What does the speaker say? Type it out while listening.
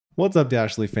What's up,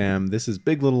 Dashley fam? This is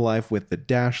Big Little Life with the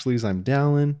Dashleys. I'm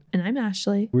Dallin. And I'm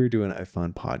Ashley. We're doing a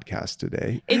fun podcast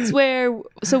today. It's where,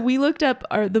 so we looked up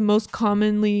the most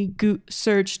commonly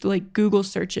searched, like Google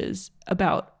searches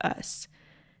about us.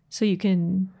 So you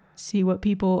can see what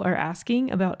people are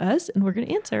asking about us, and we're going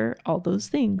to answer all those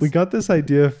things. We got this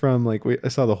idea from I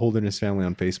saw the Holderness family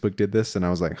on Facebook did this, and I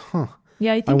was like, huh.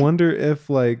 Yeah, I wonder if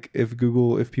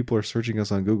people are searching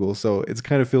us on Google. So it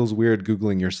kind of feels weird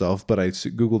Googling yourself, but I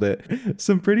Googled it.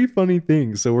 Some pretty funny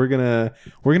things. So we're gonna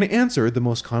answer the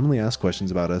most commonly asked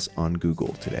questions about us on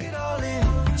Google today.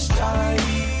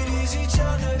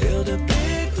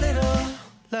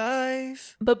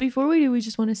 But before we do, we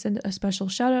just want to send a special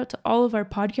shout out to all of our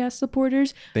podcast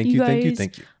supporters. Thank you.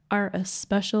 Are a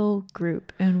special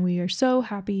group, and we are so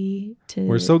happy to.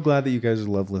 We're so glad that you guys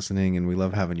love listening, and we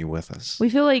love having you with us. We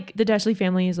feel like the Dashley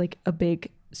family is like a big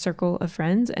circle of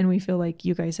friends, and we feel like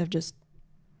you guys have just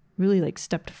really like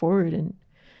stepped forward and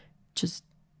just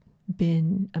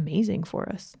been amazing for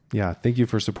us. Yeah, thank you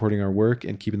for supporting our work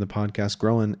and keeping the podcast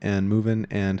growing and moving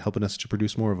and helping us to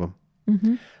produce more of them.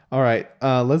 Mm-hmm. All right,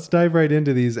 let's dive right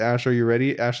into these. Ash, are you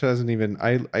ready? Ash hasn't even.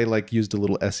 I used a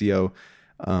little SEO.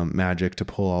 Magic to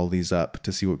pull all these up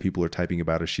to see what people are typing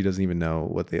about us. She doesn't even know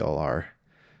what they all are.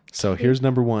 So here's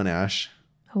number one, Ash.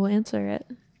 I will answer it.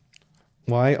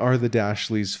 Why are the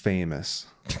Dashleys famous?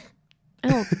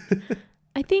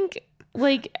 I think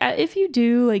like if you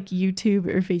do like YouTube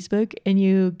or Facebook and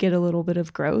you get a little bit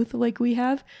of growth like we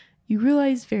have, you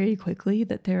realize very quickly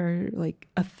that there are like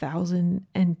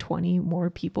 1,020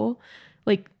 more people,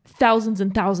 like thousands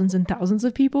and thousands and thousands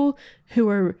of people who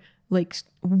are like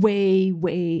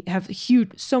way have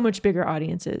so much bigger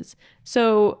audiences.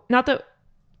 So not that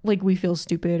like we feel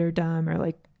stupid or dumb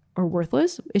or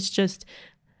worthless. It's just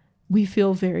we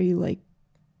feel very like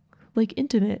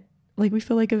intimate. Like we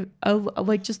feel like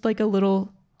just like a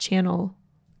little channel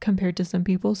compared to some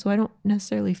people. So I don't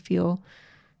necessarily feel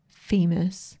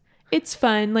famous. It's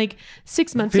fun. Like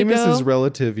 6 months ago. Famous is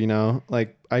relative, you know.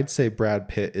 Like I'd say Brad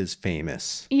Pitt is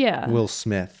famous. Yeah. Will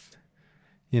Smith,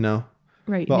 you know.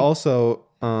 Right. But also,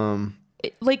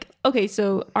 okay,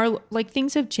 so our like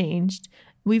things have changed.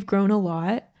 We've grown a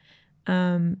lot.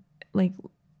 Like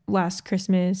last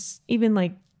Christmas, even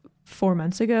like 4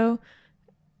 months ago,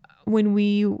 when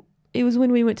we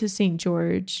went to St.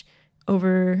 George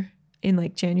over in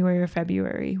like January or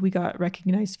February, we got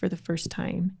recognized for the first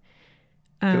time.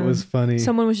 It was funny.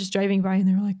 Someone was just driving by and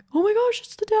they were like, "Oh my gosh,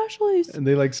 it's the Dashleys!" And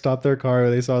they like stopped their car.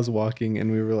 They saw us walking,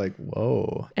 and we were like,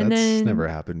 "Whoa, that's never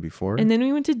happened before." And then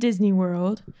we went to Disney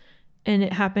World, and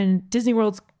it happened. Disney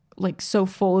World's like so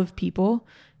full of people.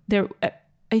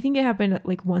 I think it happened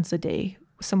like once a day.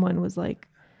 Someone was like,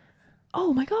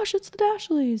 "Oh my gosh, it's the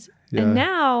Dashleys!" Yeah. And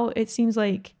now it seems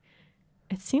like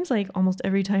almost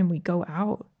every time we go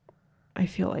out, I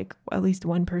feel like at least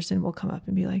one person will come up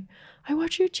and be like, "I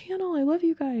watch your channel. I love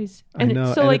you guys." And I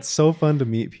know. It's so fun to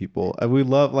meet people. We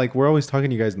love, we're always talking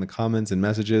to you guys in the comments and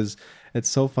messages. It's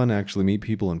so fun to actually meet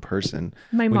people in person.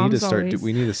 We need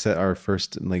to set our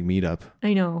first meetup.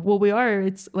 I know. Well, we are.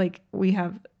 It's like we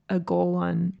have a goal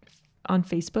on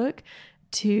Facebook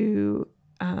to,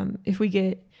 if we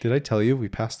get. Did I tell you we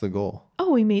passed the goal?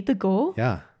 Oh, we made the goal?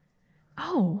 Yeah.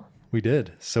 Oh. We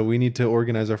did. So we need to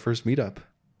organize our first meetup.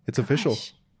 It's official.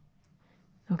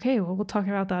 Okay, well, we'll talk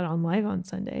about that on live on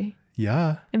Sunday.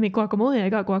 Yeah. And make guacamole. I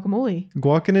got guacamole.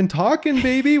 Guaccin' and talking,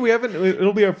 baby.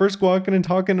 It'll be our first guaccin' and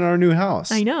talking in our new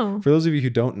house. I know. For those of you who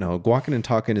don't know, Guaccin' and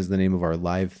Talkin' is the name of our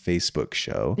live Facebook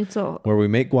show. It's where we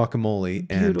make guacamole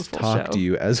and talk to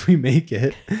you as we make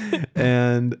it.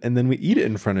 and then we eat it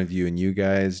in front of you, and you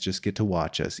guys just get to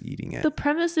watch us eating it. The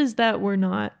premise is that we're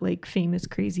not like famous,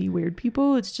 crazy, weird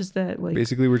people. It's just that like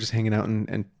basically we're just hanging out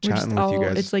and chatting with you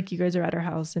guys. It's like you guys are at our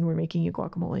house and we're making you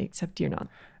guacamole, except you're not.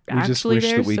 We just wish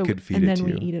that we could feed it to you.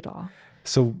 And then we eat it all.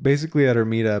 So basically at our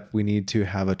meetup, we need to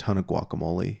have a ton of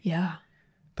guacamole. Yeah.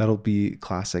 That'll be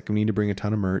classic. We need to bring a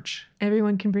ton of merch.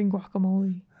 Everyone can bring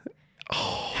guacamole.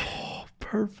 Oh,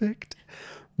 perfect.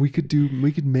 We could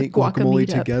make guacamole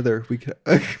together. We could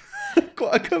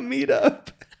guaca meetup.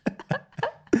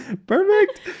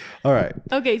 Perfect. All right.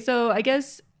 Okay, so I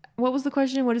guess what was the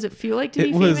question? What does it feel like to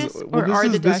be famous?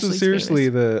 This is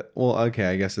seriously famous? I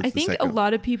guess it's I think a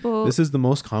lot of people. This is the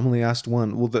most commonly asked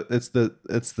one. Well, it's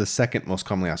the second most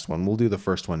commonly asked one. We'll do the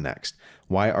first one next.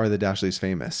 Why are the Dashleys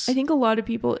famous? I think a lot of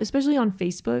people, especially on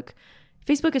Facebook.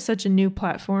 Facebook is such a new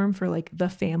platform for like the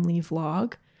family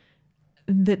vlog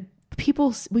that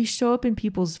we show up in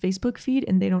people's Facebook feed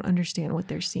and they don't understand what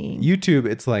they're seeing. YouTube,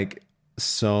 it's like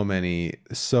so many,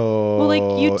 so Well, like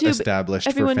YouTube, established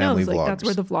for everyone family knows vlogs. like that's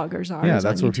where the vloggers are. Yeah, is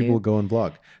that's on where YouTube. people go and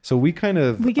vlog. So we kind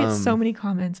of We get so many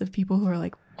comments of people who are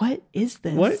like, "What is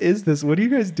this? what is this? What are you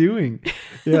guys doing?"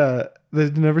 Yeah,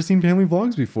 they've never seen family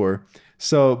vlogs before.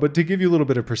 So, but to give you a little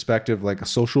bit of perspective, like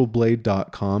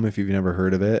socialblade.com, if you've never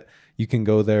heard of it, you can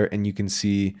go there and you can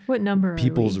see What number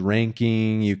people's are we?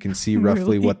 ranking. You can see roughly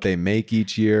Really? what they make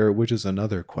each year, which is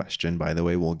another question, by the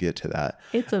way. We'll get to that.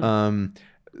 It's a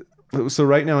So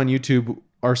right now on YouTube,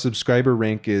 our subscriber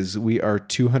rank is we are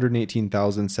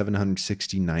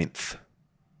 218,769th,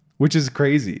 which is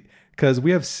crazy because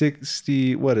we have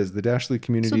 60. What is the Dashley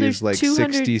community there's is like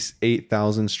 200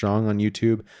 68,000 strong on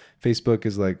YouTube. Facebook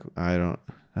is like I don't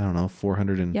know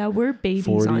 440,000. yeah, we're babies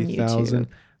on YouTube.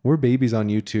 We're babies on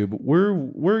YouTube.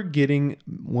 We're getting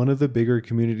one of the bigger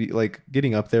community, like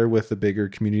getting up there with the bigger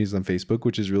communities on Facebook,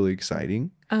 which is really exciting.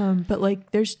 But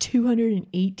like there's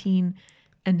 218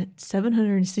 and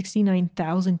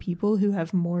 769,000 people who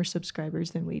have more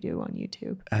subscribers than we do on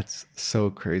YouTube. That's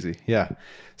so crazy. Yeah.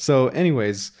 So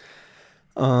anyways,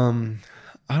 I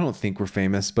don't think we're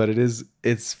famous, but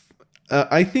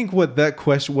I think what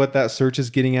that search is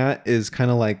getting at is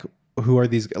kind of like, who are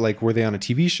these? Like, were they on a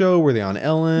TV show? Were they on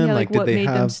Ellen? Yeah, like what did they made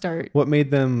them have, start? what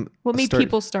made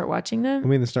People start watching them? What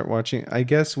made them start watching? I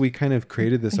guess we kind of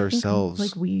created this I think, ourselves.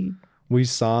 like we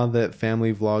saw that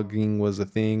family vlogging was a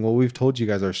thing. Well, we've told you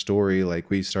guys our story. Like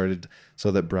we started so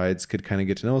that brides could kind of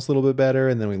get to know us a little bit better.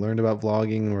 And then we learned about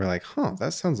vlogging and we're like,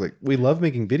 that sounds like we love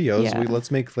making videos. Yeah.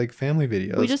 Let's make like family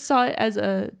videos. We just saw it as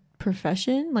a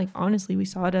profession. Like, honestly, we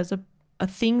saw it as a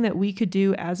thing that we could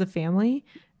do as a family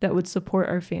that would support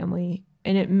our family.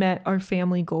 And it met our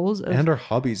family goals. And our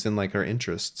hobbies and like our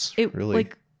interests. Really.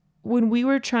 Like when we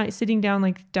were sitting down,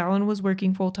 like Dallin was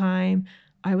working full time.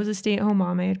 I was a stay-at-home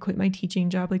mom. I had quit my teaching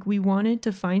job. Like we wanted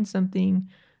to find something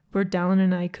where Dallin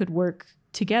and I could work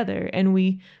together. And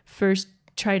we first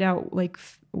tried out like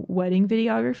wedding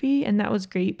videography, and that was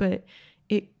great. But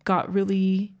it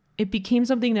became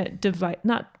something that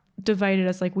not divided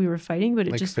us like we were fighting, but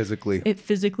it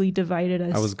physically divided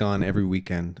us. I was gone every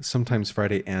weekend, sometimes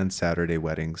Friday and Saturday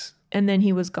weddings. And then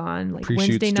he was gone like Pre-shoots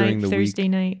Wednesday during night, the Thursday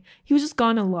night. He was just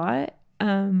gone a lot.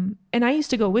 And I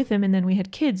used to go with him, and then we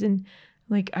had kids, and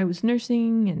like I was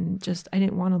nursing, and just I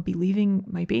didn't want to be leaving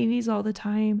my babies all the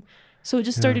time. So it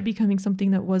just started becoming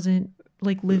something that wasn't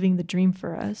like living the dream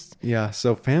for us. Yeah.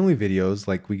 So family videos,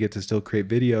 like we get to still create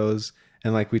videos.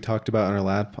 And like we talked about in our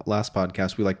last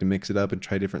podcast, we like to mix it up and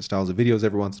try different styles of videos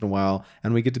every once in a while.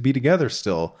 And we get to be together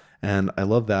still. And I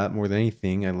love that more than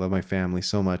anything. I love my family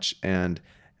so much. And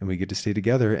we get to stay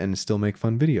together and still make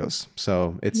fun videos.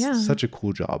 So it's such a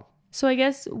cool job. So I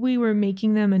guess we were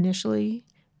making them initially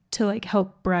to like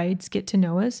help brides get to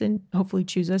know us and hopefully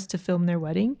choose us to film their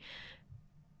wedding.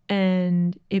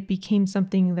 And it became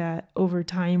something that over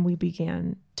time we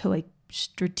began to like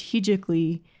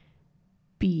strategically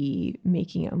be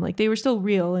making them. Like they were still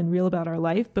real about our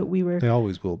life, but they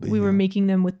always will be. We were making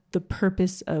them with the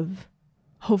purpose of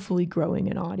hopefully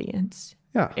growing an audience.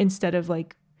 Yeah. Instead of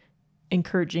like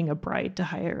encouraging a bride to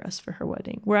hire us for her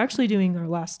wedding. We're actually doing our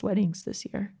last weddings this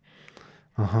year,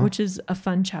 which is a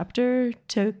fun chapter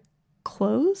to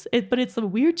close. But it's a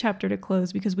weird chapter to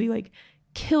close because we like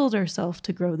killed ourselves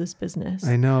to grow this business.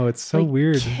 I know, it's so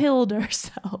weird. Killed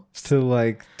ourselves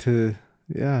like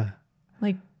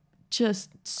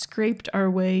just scraped our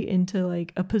way into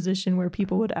like a position where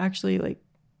people would actually like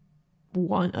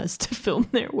want us to film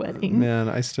their wedding. Man,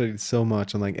 I studied so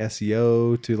much on like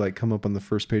SEO to like come up on the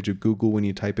first page of Google when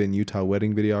you type in Utah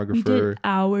wedding videographer. We did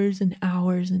hours and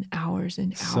hours and hours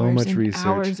and so hours much and research.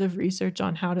 hours of research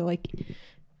on how to like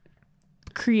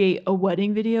create a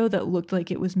wedding video that looked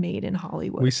like it was made in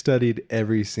Hollywood. We studied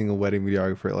every single wedding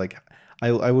videographer. Like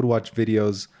I would watch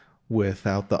videos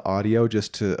without the audio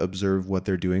just to observe what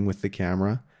they're doing with the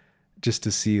camera, just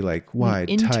to see like wide,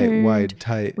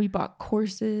 tight. We bought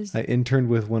courses. I interned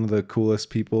with one of the coolest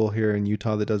people here in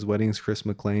Utah that does weddings, Chris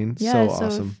McLean. Yeah, so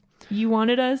awesome. If you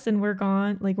wanted us and we're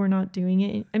gone, like we're not doing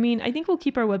it. I mean, I think we'll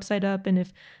keep our website up, and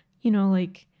if,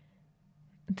 like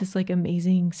this like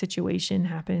amazing situation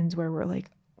happens where we're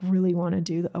like really want to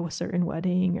do a certain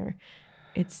wedding, or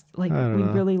it's like we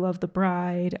really love the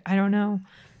bride. I don't know.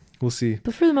 We'll see.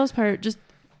 But for the most part, just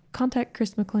contact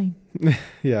Chris McLean.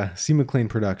 Yeah,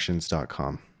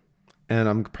 cmcleanproductions.com. And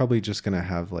I'm probably just going to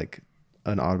have like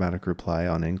an automatic reply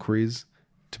on inquiries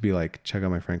to be like, check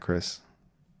out my friend Chris,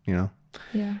 Yeah.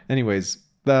 Anyways,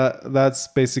 that's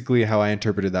basically how I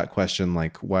interpreted that question.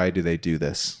 Like, why do they do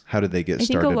this? How did they get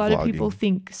started? I think a lot of people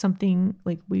think something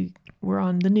like we were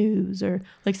on the news, or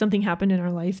like something happened in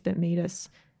our life that made us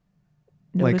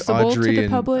like noticeable to the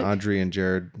public. Audrey and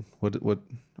Jared. What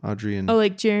Audrey and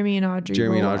like Jeremy and Audrey.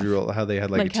 Roloff, how they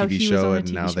had like a TV show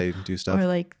and now they do stuff. Or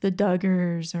like the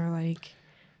Duggars, or like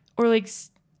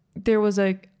there was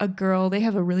a girl. They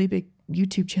have a really big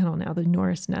YouTube channel now, the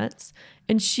Norris Nuts,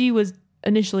 and she was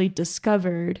initially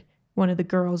discovered. One of the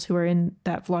girls who are in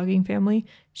that vlogging family,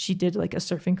 she did like a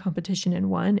surfing competition and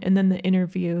won. And then the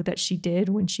interview that she did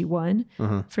when she won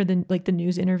for the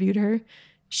news interviewed her,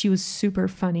 she was super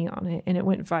funny on it and it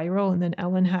went viral. And then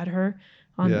Ellen had her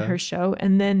on her show.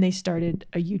 And then they started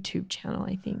a YouTube channel,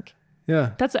 I think.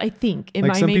 Yeah. That's, I think.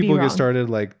 Like some people get started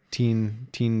like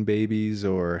teen babies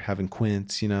or having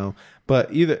quints, but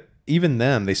even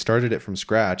them, they started it from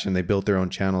scratch and they built their own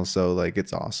channel. So like,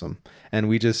 it's awesome. And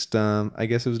we just, I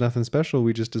guess it was nothing special.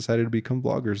 We just decided to become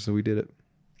vloggers. So we did it.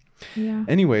 Yeah.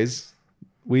 Anyways,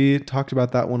 we talked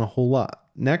about that one a whole lot.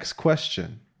 Next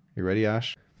question. You ready,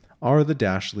 Ash? Are the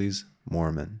Dashleys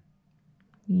Mormon?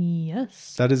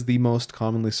 Yes. That is the most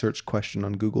commonly searched question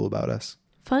on Google about us.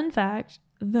 Fun fact,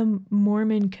 the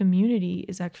Mormon community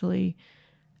is actually,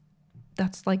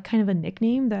 that's like kind of a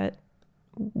nickname that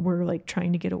we're like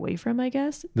trying to get away from, I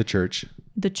guess. The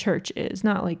church is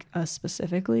not like us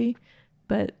specifically,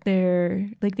 but they're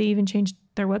like, they even changed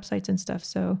their websites and stuff.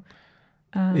 So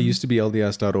it used to be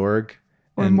LDS.org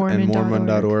or and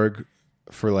Mormon.org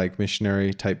for like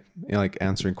missionary type, like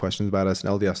answering questions about us, and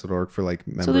LDS.org for like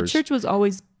members. So the church was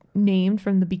always named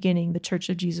from the beginning, the Church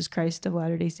of Jesus Christ of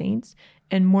Latter-day Saints,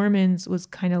 and Mormons was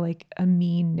kind of like a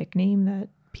mean nickname that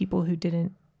people who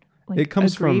didn't like it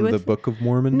comes agree from with. the Book of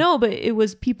Mormon. No, but it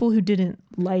was people who didn't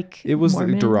like it was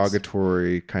Mormons. Like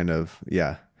derogatory kind of,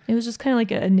 yeah. It was just kind of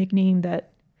like a nickname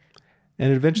that,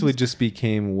 and it eventually just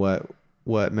became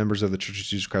what members of the Church of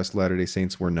Jesus Christ of Latter-day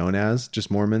Saints were known as,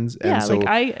 just Mormons. And yeah, so, like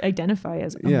I identify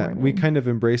as a Mormon. We kind of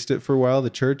embraced it for a while, the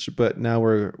church, but now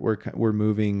we're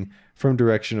moving from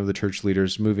direction of the church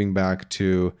leaders, moving back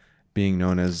to being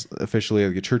known as officially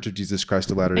the Church of Jesus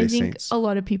Christ of Latter-day Saints. I think a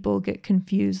lot of people get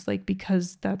confused, like,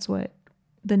 because that's what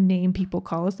the name people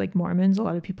call us, like Mormons. A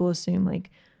lot of people assume like,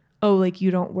 oh, like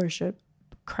you don't worship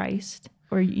Christ,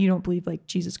 or you don't believe like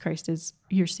Jesus Christ is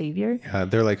your savior. Yeah,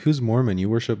 they're like, who's Mormon? You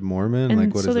worship Mormon? And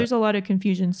like, what so is there's that? a lot of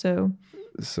confusion. So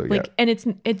like, yeah. and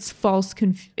it's false.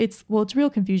 It's real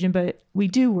confusion, but we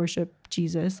do worship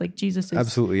Jesus. Like Jesus is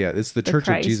absolutely, yeah. It's the Church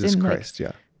of Jesus Christ,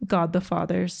 like, God the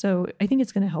Father. So I think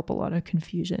it's going to help a lot of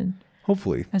confusion.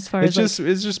 Hopefully, as far as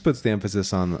it just puts the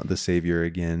emphasis on the Savior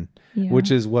again,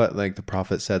 which is what like the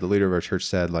prophet said, the leader of our church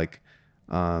said, like,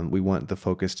 we want the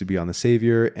focus to be on the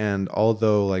Savior. And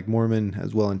although like Mormon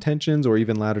has well intentions, or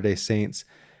even Latter-day Saints,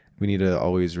 we need to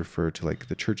always refer to like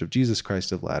the Church of Jesus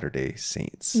Christ of Latter-day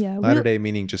Saints. Yeah, Latter-day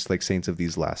meaning just like saints of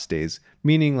these last days,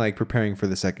 meaning like preparing for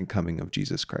the second coming of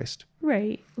Jesus Christ.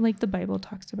 Right, like the Bible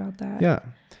talks about that. Yeah.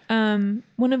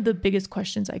 One of the biggest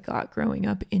questions I got growing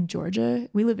up in Georgia,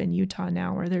 we live in Utah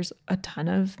now, where there's a ton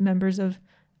of members of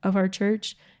our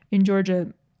church. In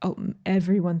Georgia,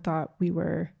 everyone thought we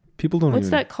were. People don't. What's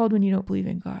that called when you don't believe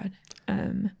in God?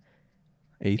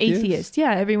 Atheist.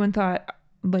 Yeah, everyone thought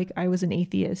like I was an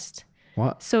atheist.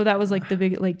 What? So that was like the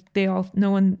big, like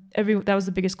that was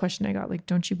the biggest question I got. Like,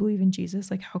 don't you believe in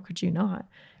Jesus? Like, how could you not?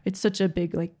 It's such a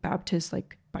big like Baptist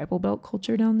like Bible Belt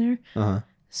culture down there.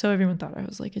 So everyone thought I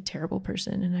was like a terrible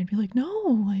person, and I'd be like,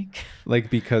 no, like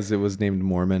because it was named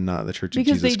Mormon, not the Church of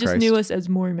because Jesus they just Christ. knew us as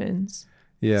Mormons.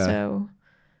 Yeah. So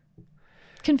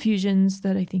confusions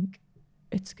that I think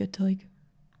it's good to like.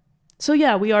 So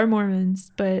yeah, we are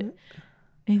Mormons, but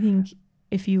I think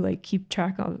if you like keep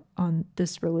track on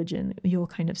this religion, you'll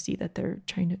kind of see that they're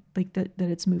trying to like that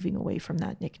it's moving away from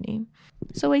that nickname.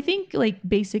 So I think like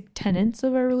basic tenets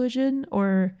of our religion,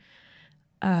 or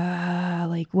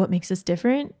like what makes us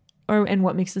different, and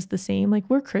what makes us the same. Like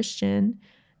we're Christian,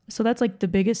 so that's like the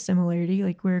biggest similarity.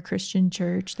 Like we're a Christian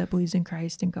church that believes in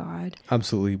Christ and God.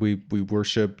 Absolutely, we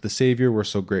worship the Savior. We're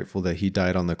so grateful that He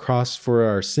died on the cross for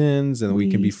our sins, and we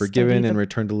can be forgiven and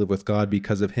return to live with God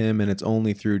because of Him. And it's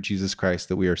only through Jesus Christ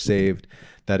that we are saved.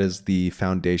 That is the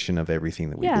foundation of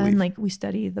everything that we believe. And like we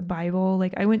study the Bible.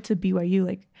 Like I went to BYU,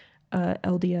 like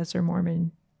LDS or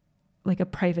Mormon, like a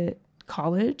private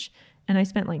college. And I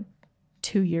spent like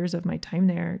 2 years of my time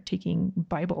there taking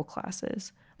Bible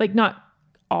classes. Like not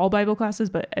all Bible classes,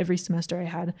 but every semester I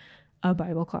had a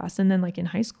Bible class. And then like in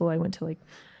high school, I went to like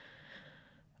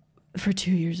for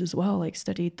 2 years as well, like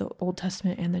studied the Old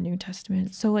Testament and the New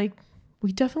Testament. So like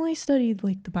we definitely studied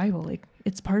like the Bible. Like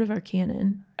it's part of our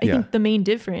canon. I think the main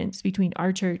difference between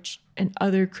our church and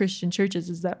other Christian churches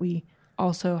is that we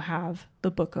also have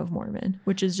the Book of Mormon,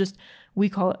 which is just, we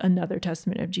call it another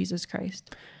testament of Jesus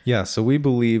Christ. Yeah. So we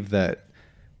believe that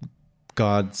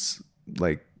God's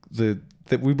like the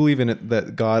that we believe in it,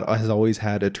 that God has always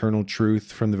had eternal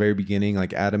truth from the very beginning.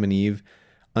 Like Adam and Eve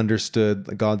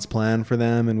understood God's plan for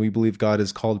them, and we believe God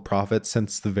has called prophets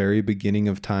since the very beginning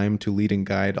of time to lead and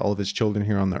guide all of his children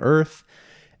here on the earth.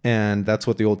 And that's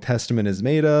what the Old Testament is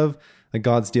made of, like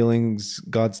God's dealings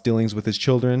with his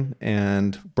children,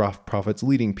 and prophets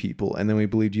leading people. And then we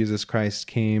believe Jesus Christ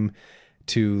came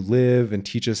to live and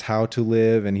teach us how to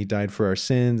live, and he died for our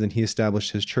sins, and he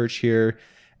established his church here,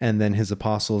 and then his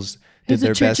apostles did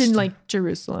their best. His church in like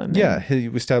Jerusalem. Yeah, he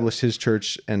established his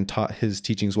church and taught his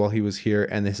teachings while he was here,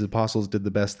 and his apostles did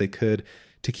the best they could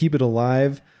to keep it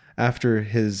alive after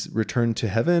his return to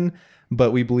heaven.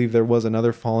 But we believe there was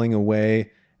another falling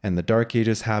away, and the Dark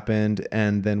Ages happened,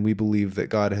 and then we believe that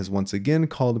God has once again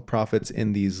called prophets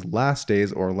in these last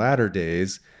days or latter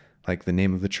days, like the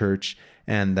name of the church,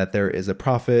 and that there is a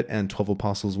prophet and 12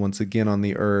 apostles once again on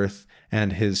the earth,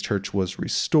 and his church was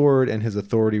restored and his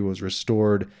authority was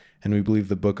restored. And we believe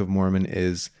the Book of Mormon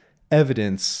is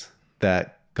evidence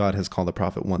that God has called a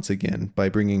prophet once again by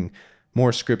bringing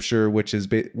more scripture, which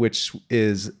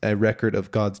is a record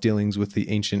of God's dealings with the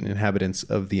ancient inhabitants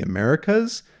of the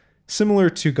Americas, similar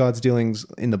to God's dealings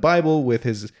in the Bible with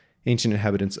his ancient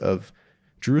inhabitants of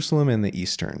Jerusalem and the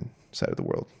eastern side of the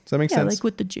world. Does that make sense? Yeah, like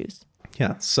with the Jews.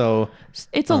 Yeah. So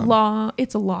it's a lot,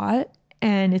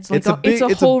 and it's like it's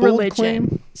a whole bold religion.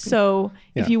 claim. So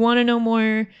Yeah. if you want to know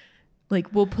more,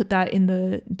 like we'll put that in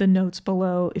the notes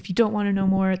below. If you don't want to know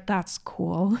more, that's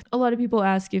cool. A lot of people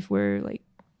ask if we're like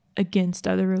against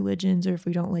other religions or if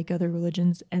we don't like other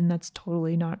religions, and that's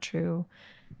totally not true.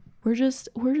 We're just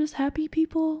happy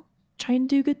people trying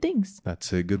to do good things.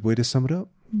 That's a good way to sum it up.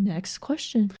 Next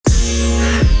question.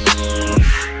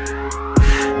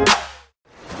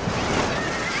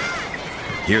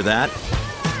 Hear that?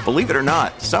 Believe it or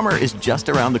not, summer is just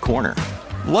around the corner.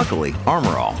 Luckily,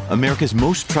 Armor All, America's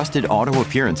most trusted auto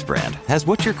appearance brand, has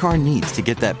what your car needs to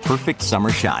get that perfect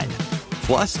summer shine.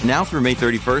 Plus, now through May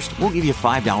 31st, we'll give you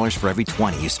 $5 for every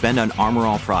 $20 you spend on Armor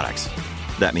All products.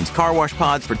 That means car wash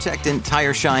pods, protectant,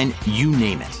 tire shine, you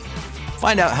name it.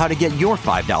 Find out how to get your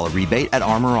 $5 rebate at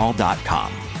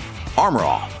armorall.com. Armor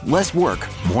All, less work,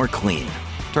 more clean.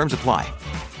 Terms apply.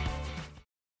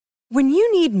 When you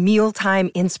need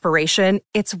mealtime inspiration,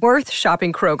 it's worth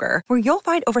shopping Kroger, where you'll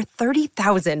find over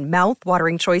 30,000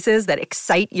 mouth-watering choices that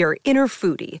excite your inner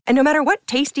foodie. And no matter what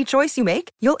tasty choice you make,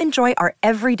 you'll enjoy our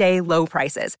everyday low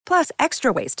prices, plus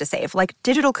extra ways to save, like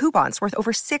digital coupons worth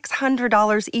over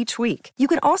 $600 each week. You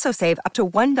can also save up to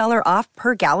 $1 off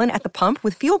per gallon at the pump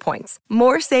with fuel points.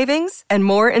 More savings and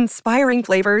more inspiring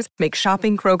flavors make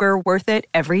shopping Kroger worth it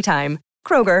every time.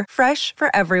 Kroger, fresh for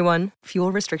everyone.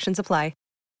 Fuel restrictions apply.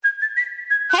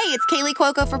 Hey, it's Kaylee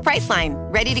Cuoco for Priceline.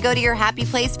 Ready to go to your happy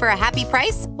place for a happy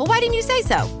price? Well, why didn't you say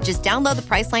so? Just download the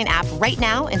Priceline app right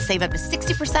now and save up to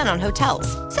 60% on hotels.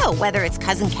 So whether it's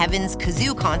Cousin Kevin's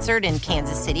Kazoo Concert in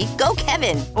Kansas City, go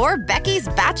Kevin, or Becky's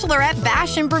Bachelorette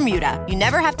Bash in Bermuda, you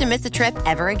never have to miss a trip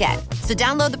ever again. So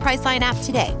download the Priceline app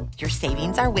today. Your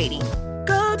savings are waiting.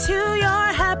 Go to your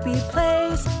happy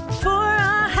place for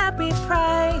a happy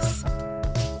price.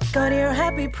 Go to your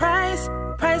happy price,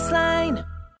 Priceline.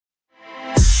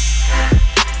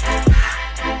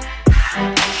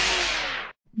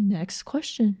 Next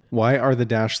question. Why are the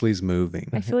Dashleys moving?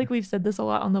 I feel like we've said this a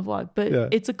lot on the vlog, but Yeah.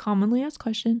 it's a commonly asked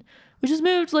question. We just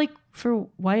moved like for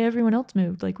why everyone else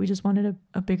moved. Like we just wanted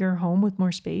a bigger home with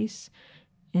more space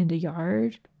and a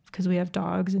yard because we have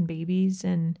dogs and babies,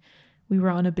 and we were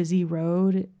on a busy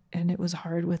road, and it was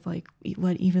hard with like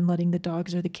even letting the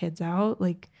dogs or the kids out.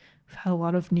 Like we've had a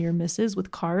lot of near misses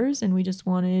with cars, and we just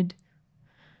wanted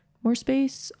more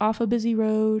space off a busy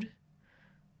road.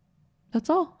 That's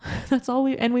all. That's all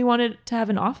we wanted to have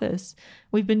an office.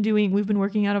 We've been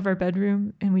working out of our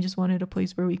bedroom, and we just wanted a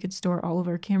place where we could store all of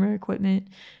our camera equipment,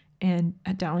 and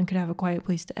Dallin could have a quiet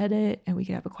place to edit, and we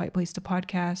could have a quiet place to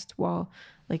podcast while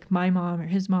like my mom or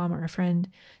his mom or a friend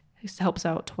helps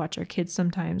out to watch our kids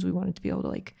sometimes. We wanted to be able to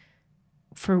like,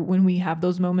 for when we have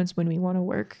those moments when we want to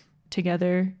work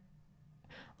together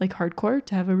like hardcore,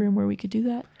 to have a room where we could do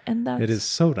that. And It is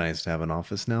so nice to have an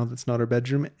office now that's not our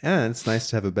bedroom, and it's nice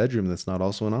to have a bedroom that's not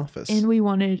also an office. And we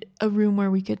wanted a room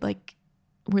where we could like,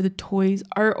 where the toys,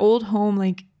 our old home,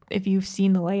 like if you've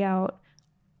seen the layout,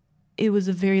 it was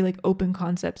a very like open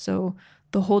concept. So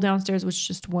the whole downstairs was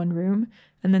just one room,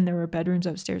 and then there were bedrooms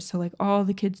upstairs. So like all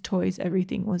the kids' toys,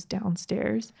 everything was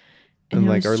downstairs. And it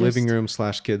like was our just living room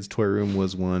 / kids' toy room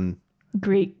was one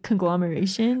great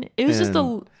conglomeration. It was just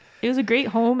it was a great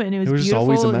home, and it was just beautiful.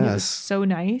 always a and it was mess. so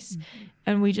nice.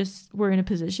 And we just were in a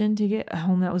position to get a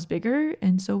home that was bigger.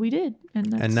 And so we did.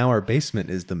 And now our basement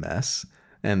is the mess.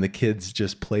 And the kids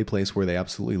just play place where they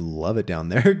absolutely love it down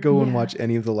there. Go and Yeah. watch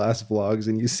any of the last vlogs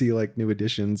and you see like new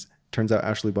additions. Turns out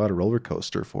Ashley bought a roller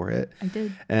coaster for it. I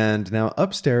did. And now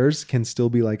upstairs can still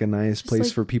be like a nice place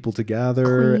like for people to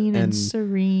gather Clean and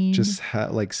serene. just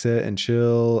like sit and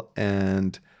chill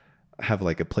and have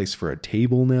like a place for a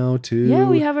table now too. Yeah,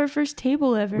 we have our first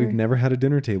table ever. We've never had a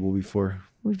dinner table before.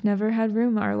 We've never had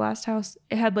room. Our last house,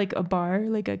 it had like a bar,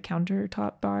 like a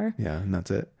countertop bar. Yeah, and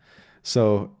that's it.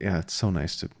 So yeah, it's so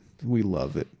nice to. We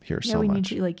love it here Yeah, so we much. need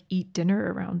to like eat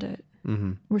dinner around it.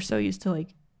 Mm-hmm. We're so used to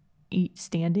like eat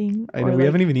standing. I know or, we like,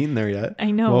 haven't even eaten there yet.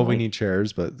 I know, Well, we like- need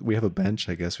chairs, but we have a bench.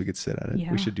 I guess we could sit at it.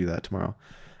 Yeah. We should do that tomorrow.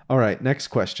 All right, next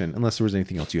question. Unless there was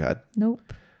anything else you had.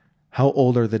 Nope. How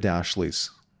old are the Dashleys?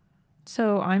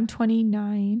 So I'm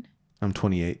 29 I'm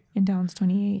 28. and Dawn's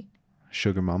 28.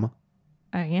 Sugar mama.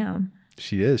 I am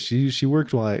She is. She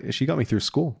worked she got me through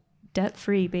school. debt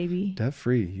free, baby. Debt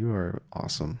free. You are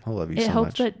awesome. I love you It so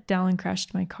helped much. that Dallin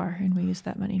crashed my car and we used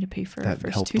that money to pay for our That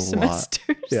first helped 2 a lot.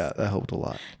 semesters. Yeah, that helped a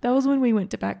lot. That was when we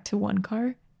went back to 1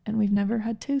 car and we've never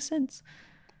had 2 since.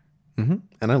 Hmm.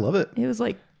 And I love it. It was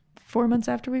like 4 months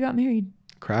after we got married.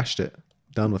 Crashed it.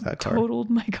 Done with that car. Totaled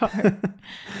my car.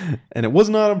 And it was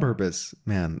not on purpose,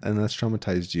 man. And that's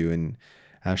traumatized you. And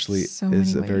Ashley So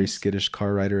is many a very ways. skittish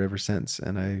car rider ever since.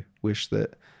 And I wish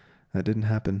that didn't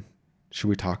happen. Should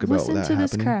we talk about Listen that to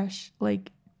this happening? crash.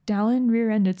 Like Dallin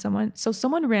rear-ended someone. So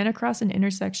someone ran across an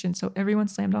intersection. So everyone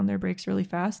slammed on their brakes really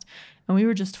fast. And we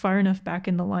were just far enough back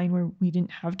in the line where we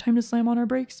didn't have time to slam on our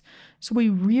brakes. So we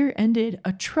rear-ended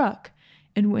a truck.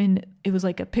 And when it was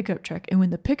like a pickup truck, and when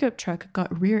the pickup truck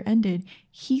got rear-ended,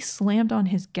 he slammed on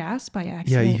his gas by Yeah,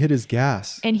 accident. he hit his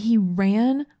gas. And he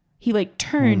ran. He like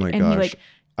turned Oh my and gosh. he like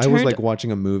I was turned- like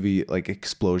watching a movie, like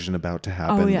explosion about to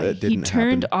happen. Oh yeah, It he didn't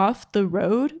turned happen. off the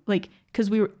road like because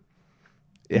we were.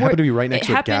 It happened to be right next it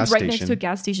to a happened gas right station. next to a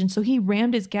gas station. So he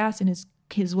rammed his gas and his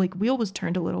like wheel was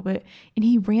turned a little bit, and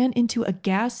he ran into a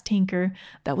gas tanker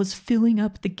that was filling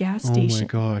up the gas Oh station. my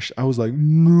gosh. I was like,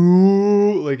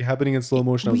 no, like happening in slow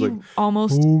motion. I was We like,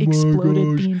 almost oh my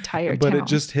exploded gosh. the entire But town. it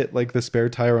just hit like the spare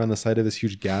tire on the side of this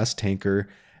huge gas tanker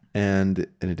and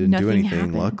it didn't do Nothing anything,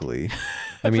 happened. luckily.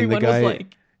 I mean, the Everyone was guy,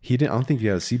 like- he didn't, I don't think he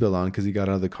had a seatbelt on because he got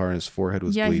out of the car and his forehead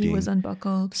was yeah, bleeding. he was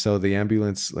unbuckled. So the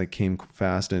ambulance like came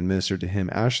fast and administered to him.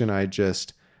 Ashley and I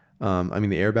just, I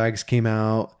mean, the airbags came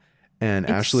out and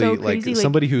It's Ashley, so like crazy, like-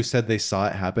 somebody who said they saw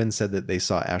it happen said that they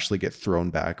saw Ashley get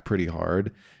thrown back pretty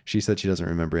hard. She said she doesn't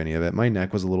remember any of it. My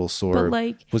neck was a little sore. But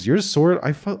like Was yours sore?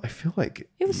 I feel like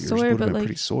It was yours sore, would have but, been like-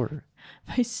 pretty sore.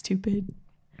 my stupid,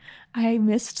 I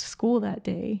missed school that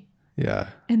day. Yeah.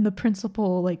 And the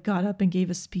principal like got up and gave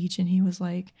a speech, and he was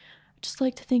like, "I'd just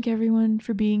like to thank everyone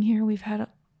for being here. We've had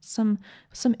some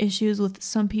issues with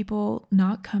some people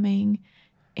not coming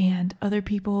and other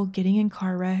people getting in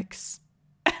car wrecks."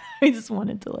 I just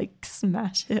wanted to like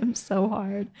smash him so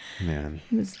hard. Man,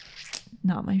 He was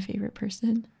not my favorite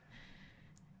person.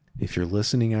 if you're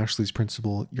listening, Ashley's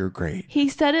principal, you're great. He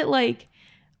said it like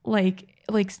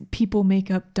people make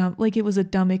up dumb, like it was a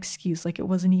dumb excuse, like it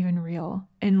wasn't even real.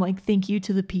 And like, thank you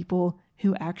to the people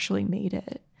who actually made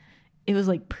it. It was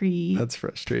like That's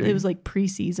frustrating. it was like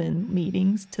preseason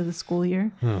meetings to the school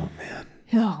year. Oh man.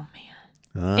 Oh man.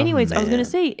 Oh, Anyways, I was gonna man.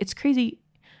 say it's crazy.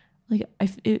 Like I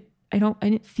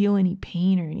didn't feel any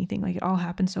pain or anything. Like it all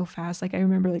happened so fast. Like I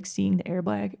remember like seeing the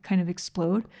airbag kind of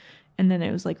explode, and then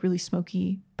it was like really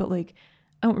smoky. But like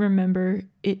I don't remember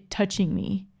it touching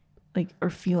me, like or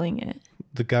feeling it.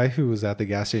 The guy who was at the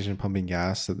gas station pumping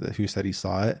gas, who said he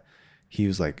saw it, he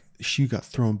was like, she got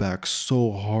thrown back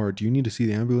so hard. Do you need to see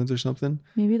the ambulance or something?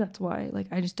 Maybe that's why. Like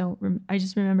I just don't. I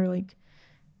just remember like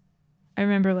I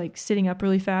remember like sitting up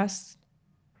really fast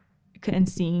and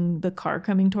seeing the car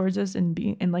coming towards us and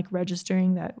like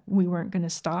registering that we weren't going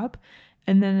to stop.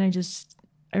 And then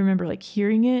I remember like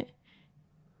hearing it,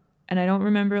 and I don't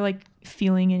remember like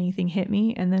feeling anything hit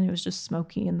me. And then it was just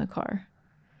smoky in the car.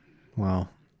 Wow.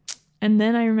 And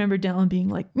then I remember Dylan being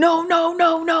like, no, no,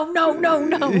 no, no, no, no,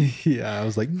 no. Yeah, I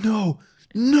was like, no.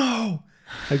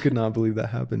 I could not believe that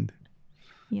happened.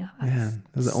 Yeah. Man,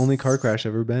 that was the only car crash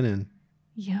I've ever been in.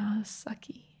 Yeah.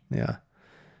 Sucky. Yeah.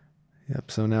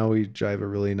 Yep. So now we drive a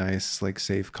really nice, like,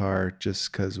 safe car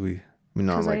just because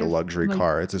not 'Cause I like a have, luxury like-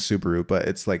 car. It's a Subaru, but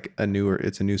it's like it's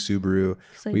a new Subaru.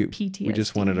 It's like we PTSD.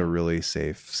 just wanted a really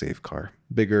safe car.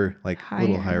 Bigger, like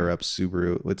little Higher. higher up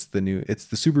Subaru. It's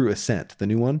the Subaru Ascent, the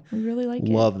new one. We really like it.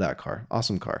 Love that car.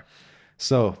 Awesome car.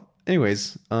 So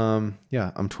anyways,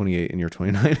 yeah, I'm 28 and you're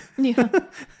 29. Yeah.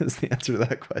 Is the answer to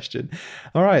that question.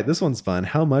 All right, this one's fun.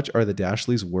 How much are the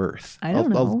Dashleys worth? I don't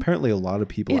know. Apparently a lot of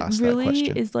people It ask really that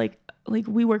question. is like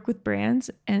we work with brands,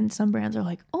 and some brands are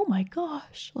like, oh my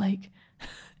gosh, like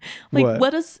Like What?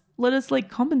 let us like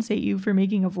compensate you for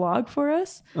making a vlog for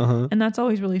us. Uh-huh. And that's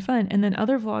always really fun. And then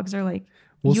other vlogs are like,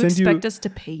 We'll you send you- expect us to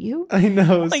pay you? I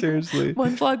know, Like, seriously.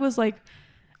 One vlog was like,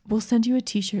 we'll send you a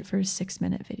t-shirt for a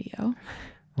 6-minute video.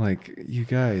 Like, you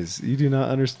guys, you do not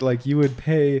understand. Like, you would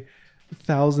pay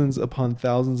thousands upon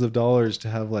thousands of dollars to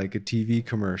have like a TV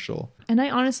commercial. And I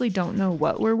honestly don't know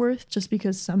what we're worth, just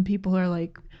because some people are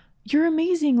like, you're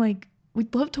amazing. Like,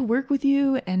 we'd love to work with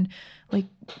you. And like,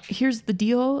 here's the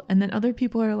deal. And then other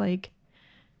people are like,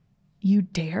 you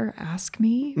dare ask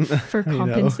me for I know.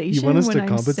 compensation You want us when to I'm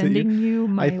compensate you? sending you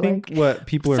my I think like, what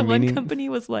people are someone meaning. company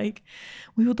was like,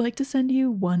 we would like to send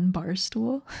you one bar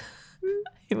stool.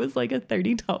 It was like a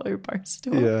 $30 bar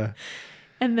stool. Yeah.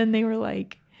 And then they were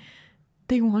like,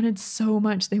 they wanted so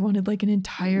much. They wanted like an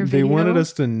entire video. They wanted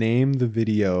us to name the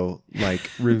video like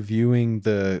reviewing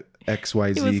the It was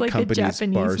XYZ like a company's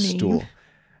Japanese bar name. stool.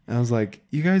 And I was like,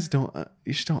 you guys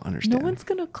you just don't understand. No one's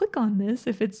gonna click on this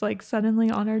if it's like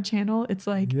suddenly on our channel. It's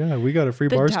like Yeah, we got a free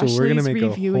the bar stool. We're gonna Dashley's make a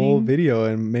whole reviewing video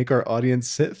and make our audience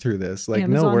sit through this. Like, no,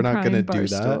 Amazon we're not Prime gonna bar do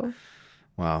that. stool.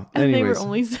 Wow. And Anyways, they were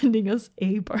only sending us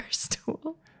a bar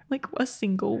stool, like a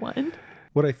single one.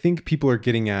 what I think people are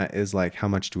getting at is like, how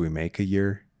much do we make a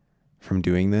year from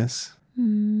doing this?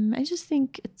 I just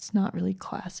think it's not really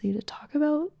classy to talk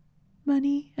about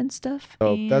money and stuff.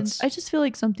 Oh, And that's- I just feel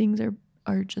like some things are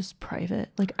just private.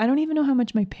 Like, I don't even know how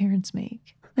much my parents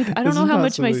make. Like, I don't This know is how not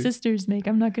much my silly. sisters make.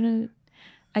 I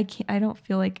don't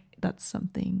feel like that's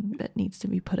something that needs to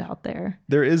be put out there.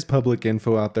 There is public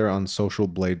info out there on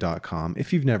socialblade.com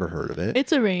if you've never heard of it.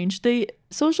 It's a range.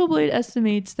 Social Blade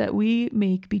estimates that we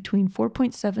make between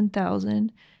 4.7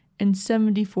 thousand and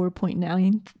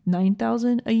 74.9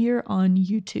 thousand a year on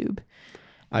YouTube.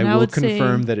 I and I will would say-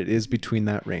 confirm that it is between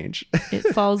that range. It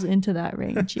falls into that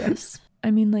range, yes.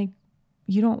 I mean, like,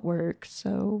 you don't work,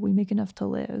 so we make enough to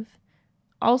live.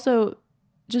 Also,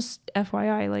 just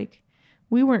FYI, like,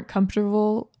 we weren't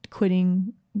comfortable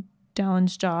quitting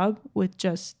Dallin's job with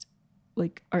just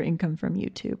like our income from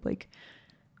YouTube. Like,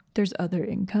 there's other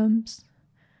incomes.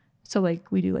 So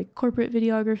like, we do like corporate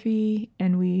videography,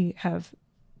 and we have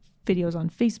videos on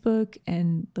Facebook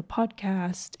and the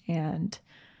podcast and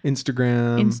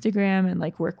Instagram and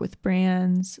like work with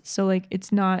brands. So like,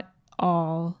 it's not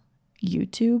all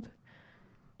YouTube.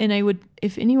 And I would,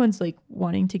 if anyone's like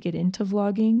wanting to get into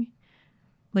vlogging,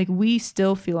 like, we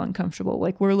still feel uncomfortable.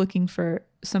 Like, we're looking for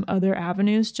some other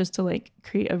avenues just to like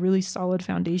create a really solid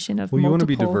foundation of Well, you want to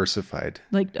be multiple, diversified.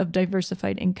 like, of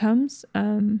diversified incomes.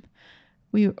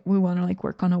 We want to like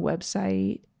work on a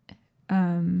website.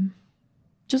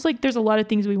 Just like, there's a lot of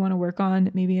things we want to work on.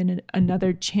 Maybe in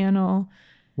another channel.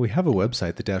 We have a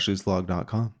website,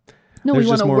 thedashleysvlog.com. No, There's we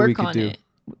want just to more we work could on do. it.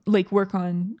 Like, work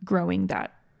on growing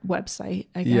that website,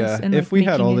 I guess. Yeah, And if like we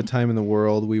had making all the it- time in the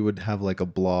world, we would have like a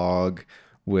blog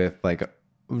with like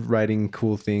writing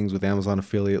cool things with Amazon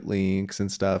affiliate links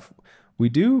and stuff. We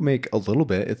do make a little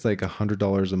bit. It's like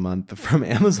 $100 a month from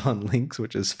Amazon links,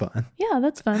 which is fun. Yeah,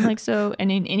 that's fun. Like, so, and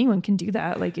anyone can do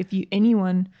that. Like, if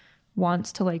anyone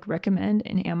wants to like recommend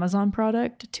an Amazon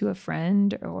product to a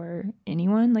friend or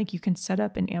anyone, like, you can set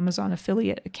up an Amazon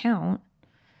affiliate account.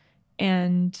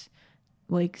 And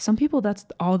like, some people, that's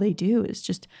all they do is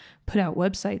just put out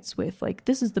websites with like,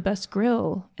 this is the best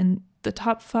grill and the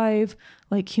top 5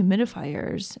 like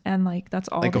humidifiers, and like, that's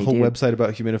all Like they a whole do. website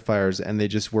about humidifiers, and they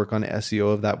just work on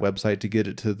SEO of that website to get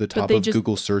it to the top they of just-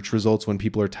 Google search results when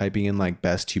people are typing in like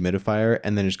best humidifier,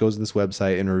 and then it just goes to this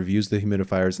website and reviews the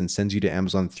humidifiers and sends you to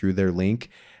Amazon through their link.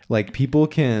 Like, people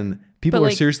are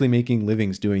like, seriously making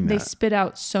livings doing They that. spit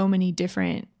out so many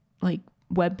different like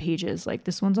web pages. Like,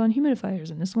 this one's on humidifiers,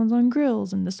 and this one's on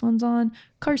grills, and this one's on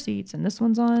car seats, and this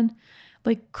one's on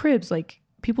like cribs. Like,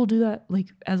 people do that like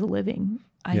as a living.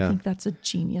 I Yeah. think that's a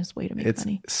genius way to make It's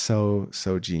money. so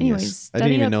genius. Anyways, I didn't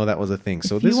study even up- know that was a thing.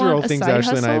 So if you these are want all a things side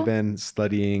Ashley and I have hustle- been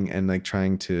studying and like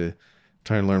trying to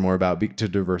learn more about to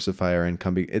diversify our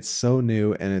income. It's so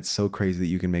new and it's so crazy that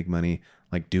you can make money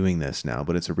like doing this now,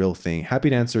 but it's a real thing.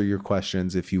 Happy to answer your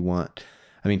questions if you want.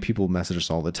 I mean, people message us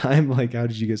all the time. Like, how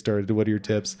did you get started? What are your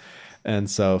tips? And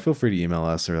so feel free to email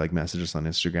us or like message us on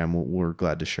Instagram. We're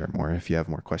glad to share more if you have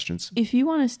more questions. If you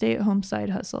want to stay at home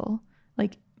side hustle,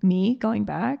 like me going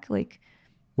back, like,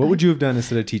 What would you have done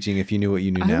instead of teaching if you knew what you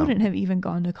knew I now? wouldn't have even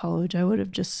gone to college. I would have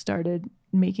just started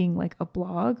making like a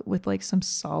blog with like some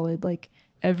solid, like,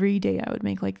 every day I would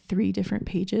make like 3 different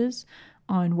pages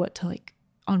on what to like,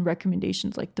 on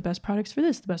recommendations, like the best products for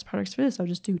this, the best products for this. I'll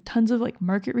just do tons of like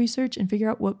market research and figure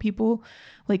out what people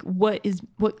like, what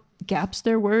gaps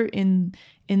there were in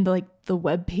the like the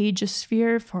web page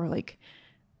sphere for like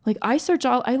Like I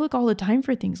look all the time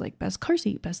for things like best car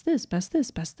seat, best this, best this,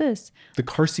 best this. The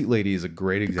car seat lady is a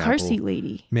great example. Car seat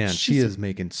lady. Man, she is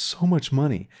making so much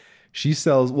money. She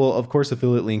sells, well, of course,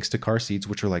 affiliate links to car seats,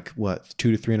 which are like what, $200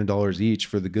 to $300 each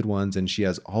for the good ones, and she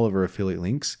has all of her affiliate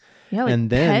links. Yeah, like and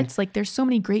then, pets. Like there's so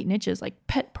many great niches, like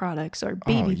pet products or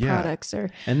baby products, or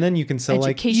and then you can sell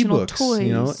like educational ebooks,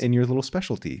 you know, toys. in your little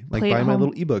specialty. Like Play buy at my home.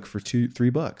 little ebook for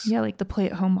 $3. Yeah, like the Play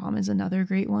at Home Mom is another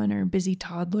great one, or Busy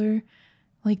Toddler.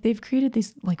 Like they've created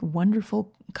these like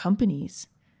wonderful companies,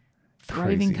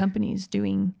 thriving Crazy. companies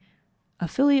doing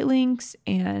affiliate links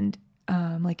and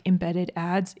like embedded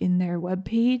ads in their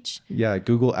webpage. Yeah,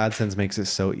 Google AdSense makes it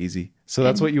so easy. So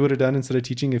that's what you would have done instead of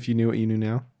teaching if you knew what you knew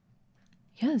now.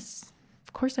 Yes,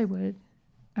 of course I would.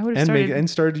 I would have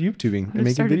Started YouTubing and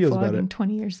making started videos about vlogging it.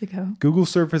 20 years ago. Google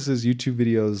surfaces YouTube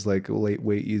videos like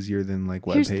way easier than like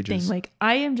web Here's pages. the thing, like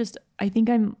I'm just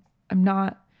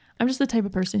the type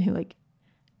of person who like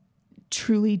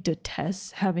truly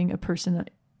detests having a person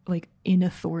like in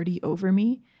authority over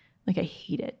me. Like I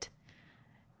hate it.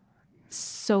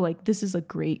 So like this is a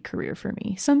great career for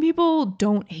me. Some people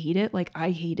don't hate it. Like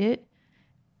I hate it.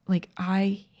 Like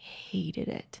I hated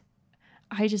it.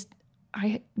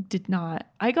 I did not.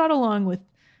 I got along with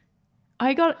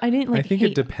I didn't like I think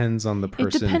hate. it depends on the person.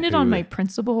 It depended on my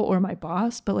principal or my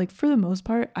boss, but like for the most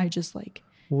part, I just like.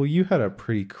 Well, you had a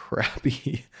pretty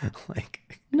crappy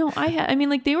like. No, I mean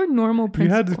like they were normal You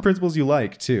principals. had the principles you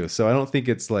like too, so I don't think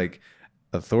it's like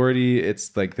authority.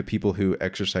 It's like the people who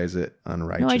exercise it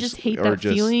unrighteously. No, I just hate that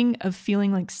feeling of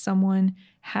feeling like someone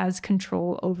has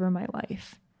control over my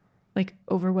life, like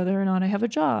over whether or not I have a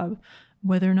job,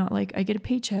 whether or not like I get a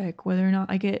paycheck, whether or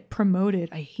not I get promoted.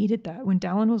 I hated that. When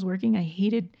Dallin was working, I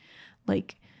hated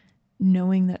like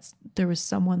knowing that there was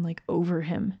someone like over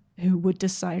him who would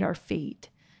decide our fate.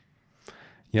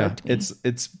 Yeah, bugged me.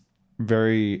 it's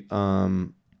very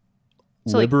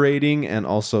liberating and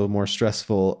also more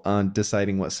stressful on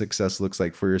deciding what success looks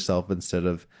like for yourself instead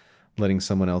of letting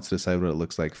someone else decide what it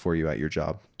looks like for you at your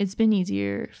job. It's been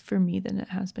easier for me than it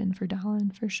has been for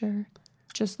Dallin, for sure.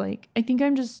 Just like I think I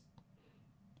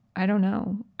don't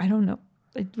know.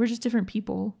 Like, we're just different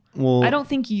people. Well, I don't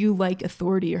think you like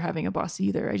authority or having a boss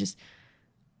either. it's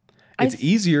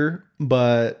easier,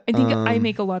 but I think I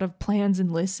make a lot of plans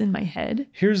and lists in my head.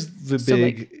 here's the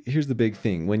So, big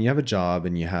thing. When you have a job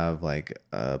and you have like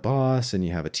a boss and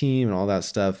you have a team and all that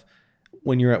stuff,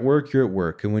 when you're at work, you're at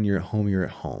work. And when you're at home, you're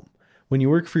at home. When you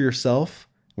work for yourself,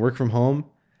 work from home,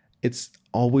 it's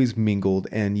always mingled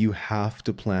and you have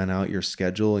to plan out your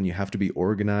schedule and you have to be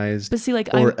organized. But see,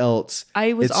 like else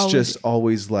it's just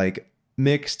always like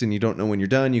mixed and you don't know when you're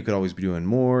done. You could always be doing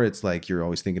more. It's like you're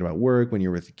always thinking about work when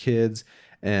you're with the kids.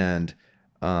 And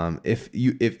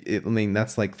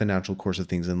that's like the natural course of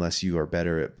things unless you are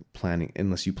better at planning,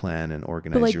 unless you plan and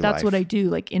organize but like your that's life. what I do,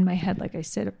 like in my head, like I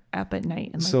sit up at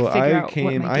night and like So figure out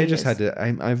what my day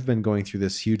is. I've been going through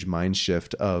this huge mind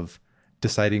shift of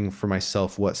deciding for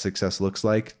myself what success looks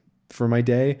like for my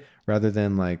day, rather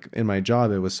than like in my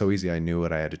job, it was so easy. I knew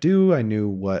what I had to do. I knew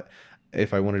what,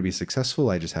 if I wanted to be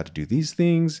successful, I just had to do these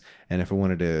things. And if I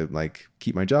wanted to like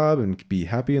keep my job and be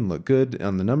happy and look good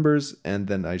on the numbers, and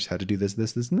then I just had to do this,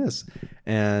 this, this, and this.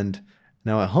 And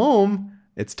now at home,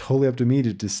 it's totally up to me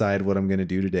to decide what I'm going to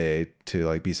do today to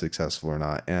like be successful or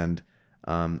not. And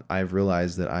I've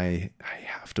realized that I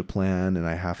have to plan and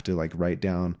I have to like write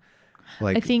down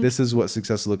like, I think this is what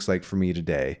success looks like for me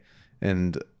today,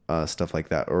 and stuff like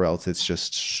that, or else it's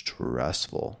just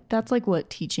stressful. that's like what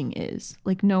teaching is.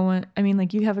 Like no one, I mean,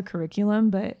 like you have a curriculum,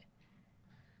 but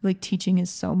like teaching is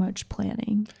so much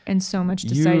planning and so much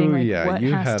deciding what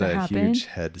you has had to a happen. huge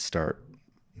head start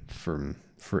for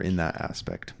in that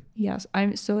aspect. Yes.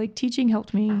 So like teaching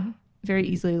helped me very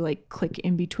easily like click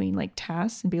in between like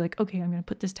tasks and be like, okay, I'm going to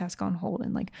put this task on hold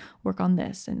and like work on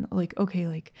this. And like, okay,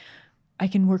 like I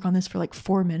can work on this for like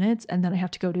 4 minutes and then I have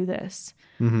to go do this.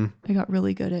 Mm-hmm. I got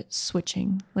really good at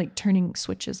switching, like turning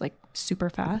switches like super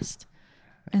fast.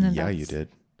 And then Yeah, you that's did.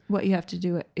 what you have to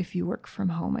do if you work from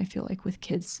home, I feel like, with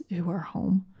kids who are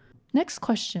home. Next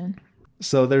question.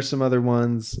 So there's some other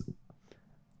ones.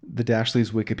 The Dashley's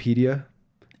Wikipedia.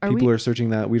 People are searching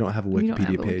that. We don't have a we don't have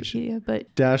Wikipedia a page. Wikipedia,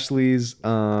 but Dashley's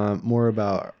more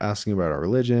about asking about our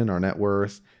religion, our net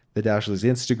worth. The Dashley's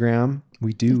Instagram.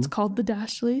 We do. it's called the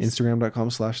Dashleys.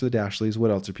 Instagram.com/the Dashleys. What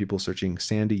else are people searching?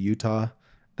 Sandy, Utah.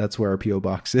 That's where our P.O.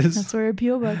 box is. That's where our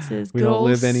P.O. box is. We Good don't old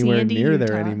live anywhere Sandy, near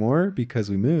there Utah. anymore because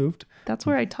we moved. That's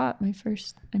where I taught my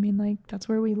first. I mean, like that's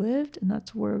where we lived, and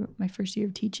that's where my first year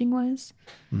of teaching was.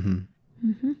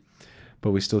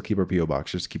 But we still keep our P.O.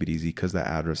 box just to keep it easy because that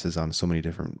address is on so many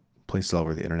different places all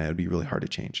over the internet. It'd be really hard to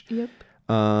change. Yep.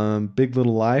 Big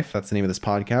Little Life. That's the name of this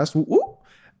podcast. Woo, woo.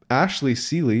 Ashley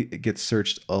Seeley gets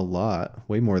searched a lot,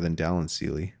 way more than Dallin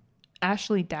Seeley.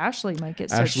 Ashley Dashley might get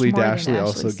searched Ashley more Dashley than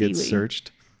also Ashley gets Seeley.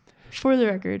 searched. For the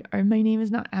record, my name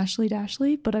is not Ashley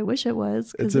Dashley, but I wish it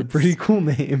was. 'Cause It's a pretty cool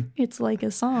name. It's like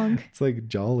a song. It's like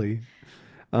jolly.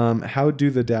 How do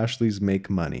the Dashleys make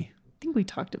money? I think we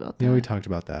talked about that. Yeah, we talked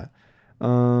about that.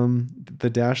 The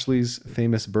Dashleys'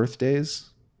 famous birthdays.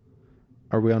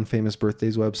 Are we on Famous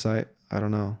Birthdays website? I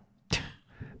don't know.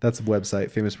 That's a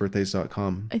website,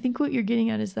 famousbirthdays.com. I think what you're getting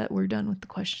at is that we're done with the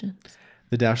questions.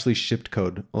 The Dashley shipped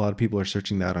code. A lot of people are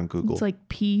searching that on Google. It's like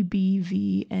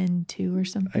PBVN2 or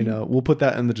something. I know. We'll put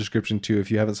that in the description too. If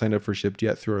you haven't signed up for Shipped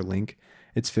yet, through our link.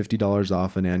 It's $50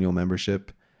 off an annual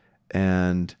membership,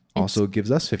 and also gives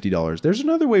us $50. There's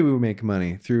another way we make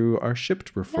money through our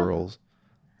Shipped referrals.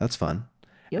 That's fun.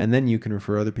 Yep. And then you can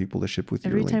refer other people to ship with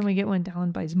your Every link. time we get one,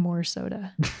 Dallin buys more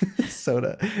soda.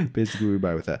 Soda. Basically, we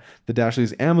buy with that. The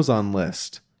Dashleys Amazon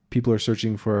list. People are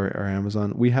searching for our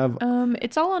Amazon. We have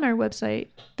It's all on our website,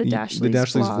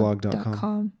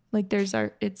 thedashleysvlog.com. Like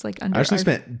it's like under I actually our,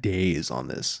 spent days on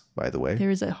this, by the way. there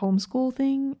is a homeschool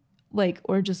thing, like,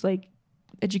 or just like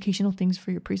educational things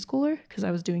for your preschooler, because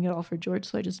I was doing it all for George,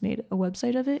 so I just made a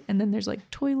website of it. And then there's like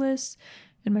toy lists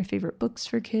and my favorite books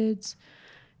for kids.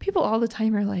 People all the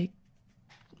time are like,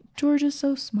 George is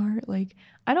so smart. Like,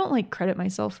 I don't like credit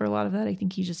myself for a lot of that. I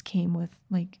think he just came with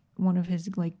like one of his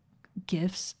like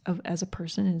gifts of as a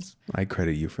person I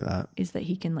credit you for that. is that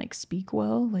he can like speak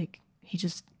well. Like he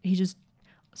just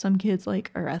some kids like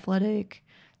are athletic,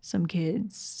 some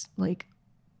kids like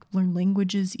learn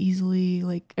languages easily.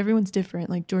 Like everyone's different.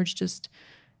 Like George just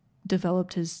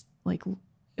developed his like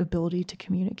ability to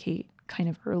communicate kind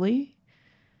of early,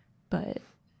 but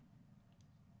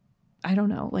I don't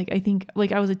know. Like I think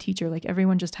like I was a teacher, like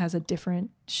everyone just has a different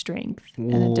strength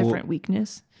and a different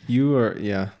weakness. You are,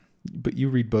 yeah. But you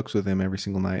read books with him every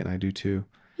single night, and I do too.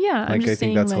 Yeah, Like, I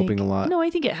think that's helping a lot. No, I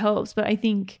think it helps, but I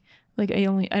think like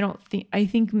I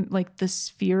think like the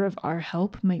sphere of our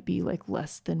help might be like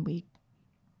less than we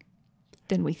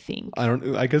think.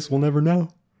 I guess we'll never know.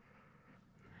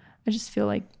 I just feel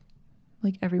like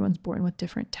everyone's born with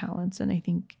different talents, and I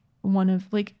think one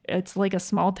of like it's like a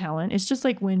small talent. It's just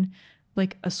like when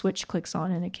like a switch clicks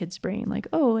on in a kid's brain, like,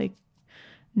 oh, like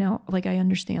now like I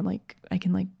understand, like I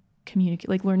can like communicate.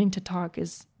 Like learning to talk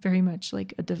is very much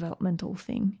like a developmental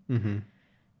thing. Mm-hmm.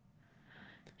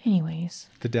 Anyways,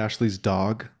 The Dashley's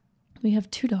dog, we have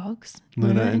 2 dogs,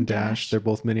 Luna and Dash. They're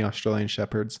both mini Australian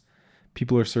Shepherds.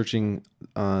 People are searching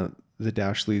the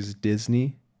Dashley's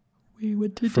Disney We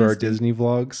went to for our Disney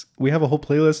vlogs. We have a whole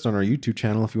playlist on our YouTube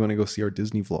channel if you want to go see our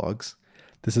Disney vlogs.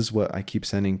 This is what I keep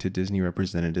sending to Disney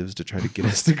representatives to try to get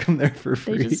us to come there for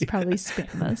free. They just probably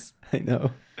spam us. I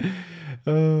know.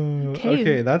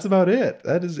 Okay, that's about it.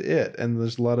 That is it. And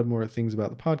there's a lot of more things about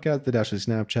the podcast, the Dashley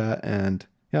Snapchat, and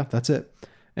yeah, that's it.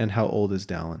 And how old is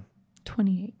Dallin?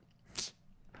 28.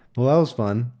 Well, that was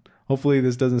fun. Hopefully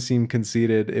this doesn't seem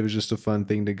conceited. It was just a fun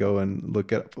thing to go and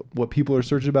look at what people are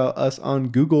searching about us on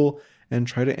Google and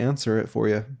try to answer it for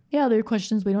you. Yeah, there are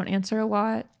questions we don't answer a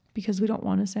lot because we don't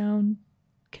want to sound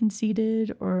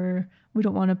conceited, or we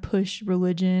don't want to push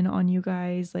religion on you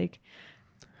guys. Like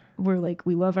we're like,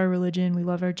 we love our religion, we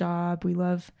love our job, we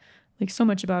love like so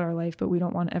much about our life, but we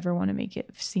don't ever want to make it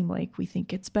seem like we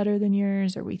think it's better than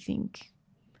yours, or we think,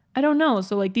 I don't know.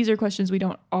 So like these are questions we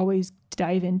don't always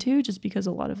dive into just because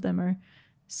a lot of them are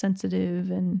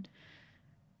sensitive and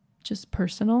just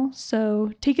personal.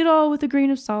 So take it all with a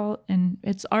grain of salt, and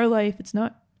it's our life. It's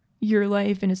not your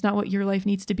life, and it's not what your life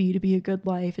needs to be a good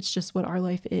life. It's just what our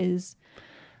life is.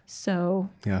 So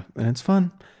yeah, and it's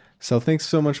fun. So thanks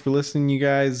so much for listening, you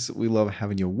guys. We love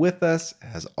having you with us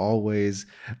as always.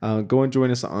 Go and join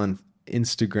us on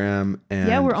Instagram, and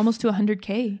yeah, we're almost to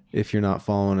 100K. If you're not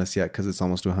following us yet, because it's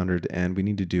almost to 100, and we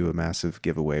need to do a massive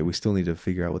giveaway. We still need to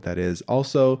figure out what that is.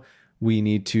 Also, we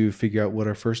need to figure out what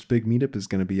our first big meetup is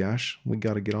going to be, Ash. We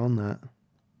got to get on that.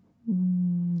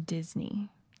 Disney.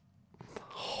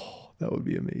 Oh, that would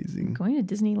be amazing. Going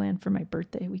to Disneyland for my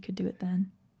birthday. We could do it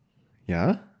then.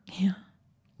 Yeah? Yeah.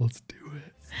 Let's do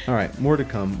it. All right, more to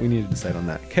come. We need to decide on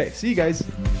that. Okay, see you guys.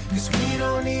 'Cause we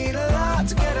don't need a lot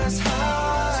to get us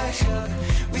high.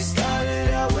 We started